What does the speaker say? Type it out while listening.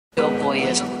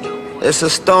It's a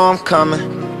storm coming.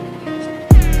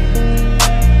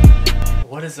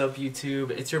 What is up,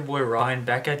 YouTube? It's your boy Ryan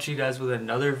back at you guys with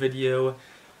another video,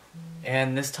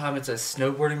 and this time it's a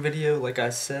snowboarding video. Like I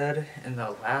said in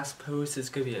the last post, it's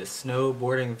gonna be a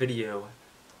snowboarding video,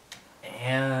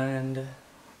 and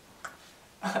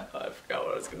I forgot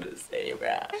what I was gonna say,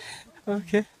 bruh.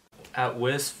 Okay. At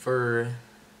Wisp for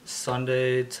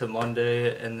Sunday to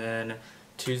Monday, and then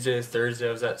Tuesday to Thursday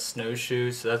I was at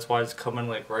Snowshoe, so that's why it's coming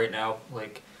like right now.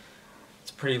 Like, it's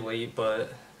pretty late,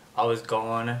 but I was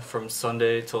gone from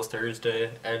Sunday till Thursday.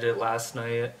 Edited last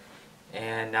night,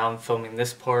 and now I'm filming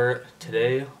this part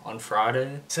today on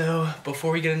Friday. So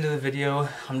before we get into the video,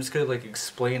 I'm just gonna like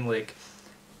explain like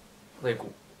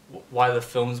why the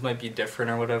films might be different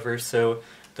or whatever. So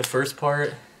the first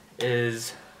part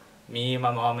is me, my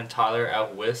mom, and Tyler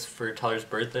at Wisp for Tyler's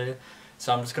birthday.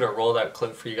 So I'm just gonna roll that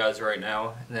clip for you guys right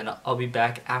now, and then I'll be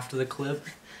back after the clip.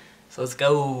 So let's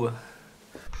go. Is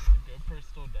the GoPro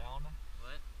still down?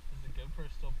 What? Is the GoPro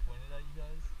still pointed at you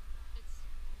guys? It's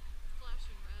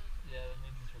flashing red. Yeah, that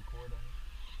means it's recording.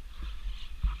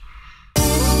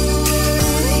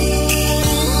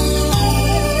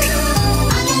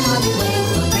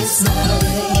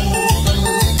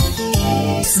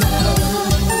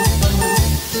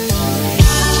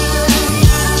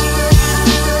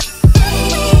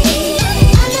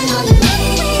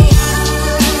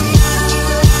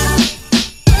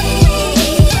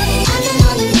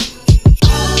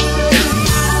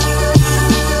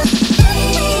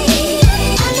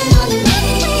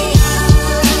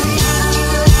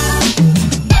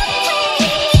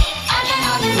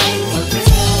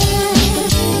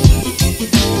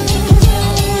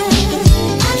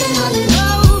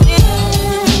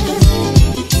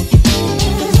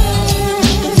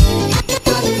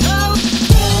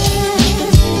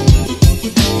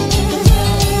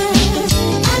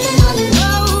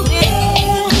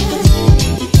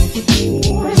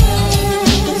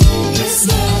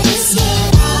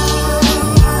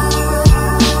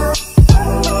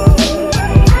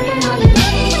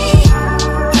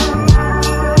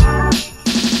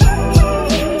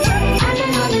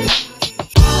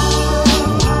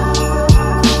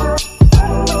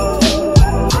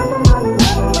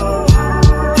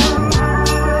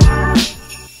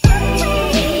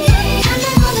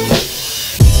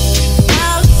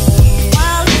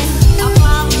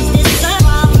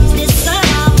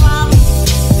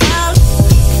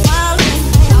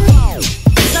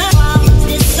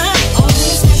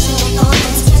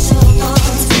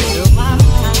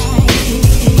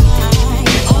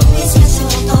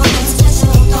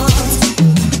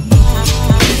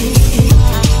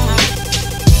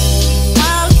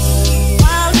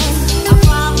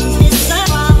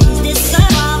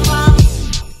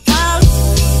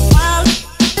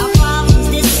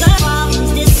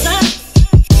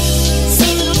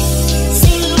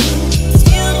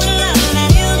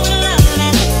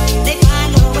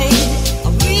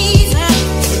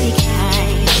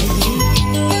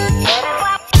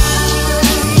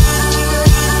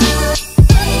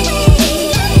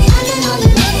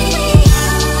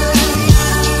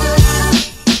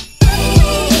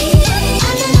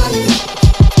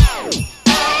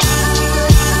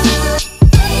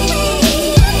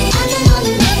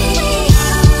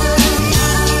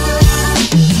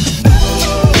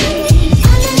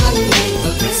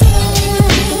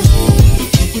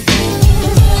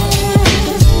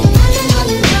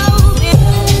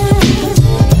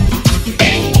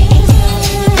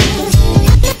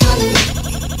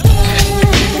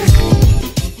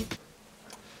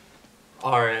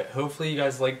 Alright, hopefully you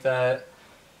guys like that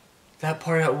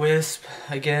part at Wisp.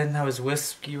 Again, that was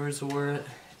Wisp Ski Resort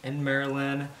in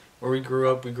Maryland, where we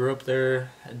grew up. We grew up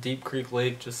there at Deep Creek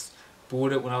Lake, just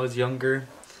booed it when I was younger.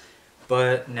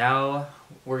 But now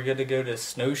we're gonna go to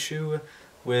Snowshoe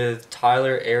with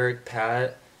Tyler, Eric,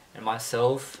 Pat, and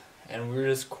myself, and we're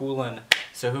just cooling.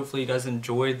 So hopefully you guys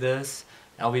enjoyed this.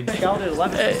 And I'll be back. I'm getting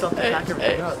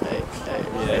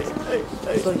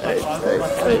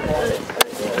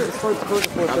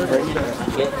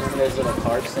those little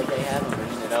carts that they have. I'm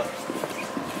bringing it up,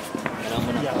 and I'm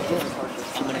gonna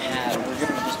have. We're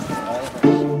gonna just put all of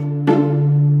them.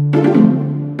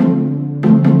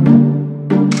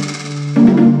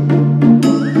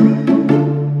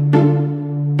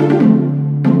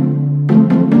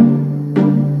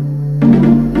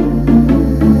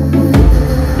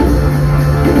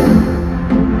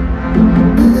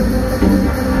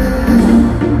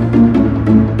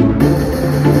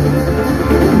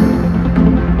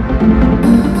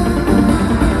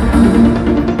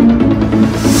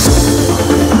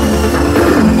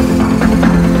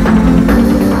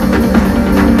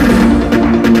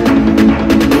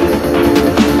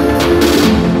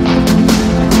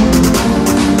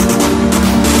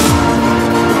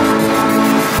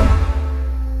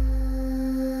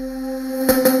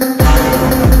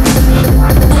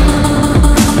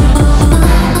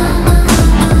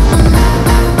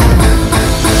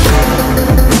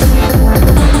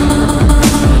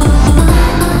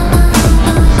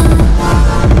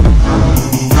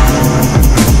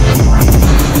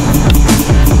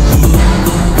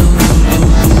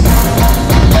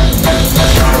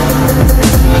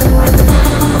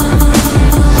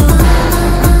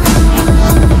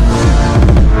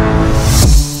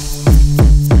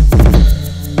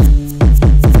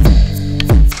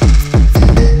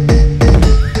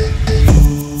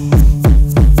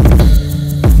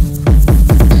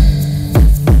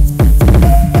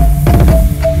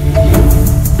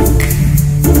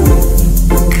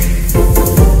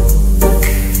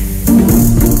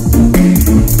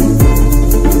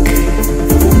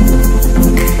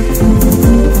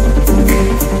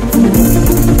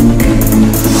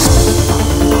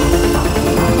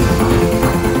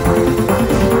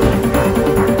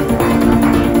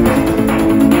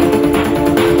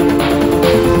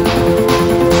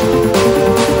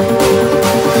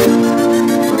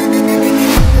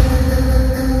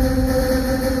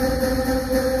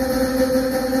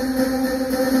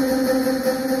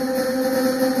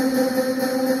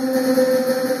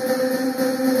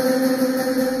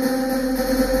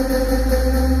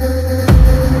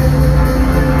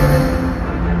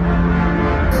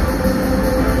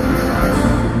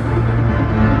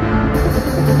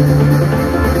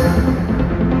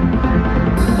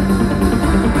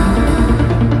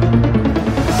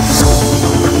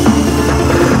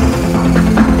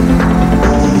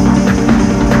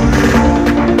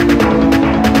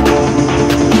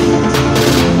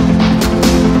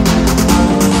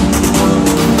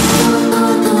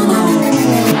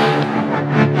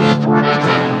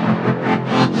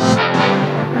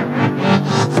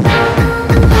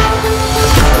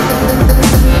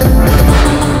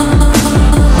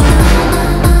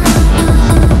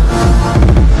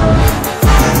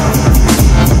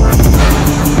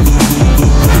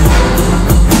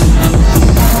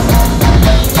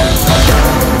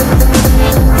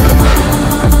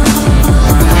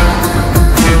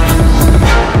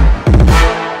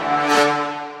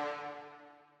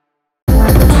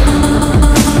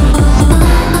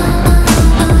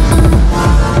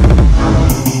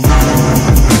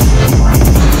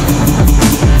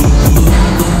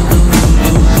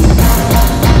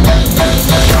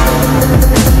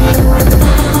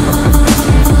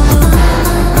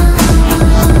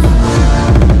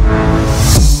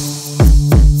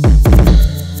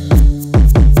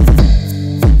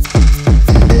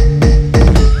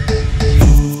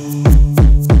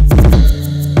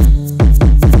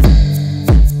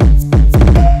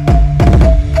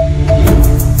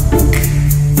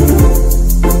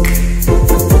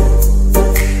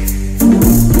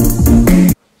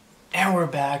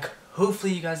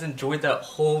 enjoyed that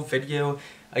whole video.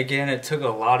 Again, it took a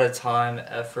lot of time,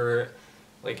 effort,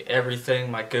 like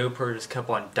everything. My GoPro just kept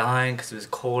on dying because it was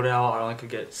cold out. I only could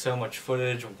get so much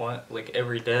footage like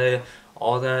every day,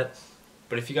 all that.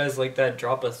 But if you guys like that,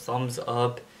 drop a thumbs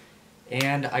up.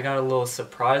 And I got a little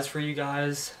surprise for you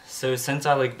guys. So since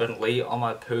I like been late on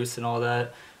my posts and all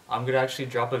that, I'm gonna actually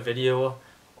drop a video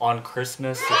on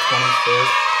Christmas the 25th.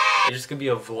 It's just gonna be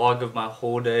a vlog of my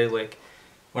whole day, like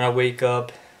when I wake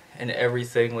up and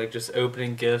everything, like just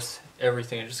opening gifts,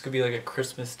 everything. It's just gonna be like a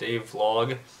Christmas Day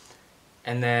vlog.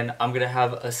 And then I'm gonna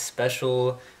have a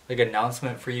special like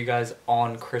announcement for you guys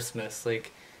on Christmas.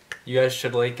 Like you guys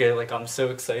should like it. Like I'm so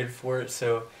excited for it.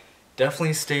 So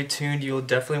definitely stay tuned. You'll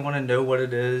definitely want to know what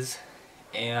it is.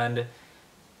 And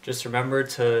just remember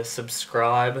to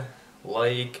subscribe,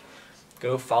 like,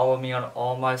 go follow me on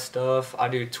all my stuff. I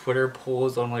do Twitter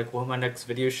polls on like what my next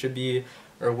video should be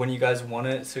or when you guys want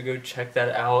it. So go check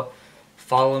that out.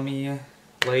 Follow me,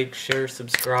 like, share,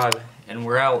 subscribe, and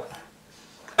we're out.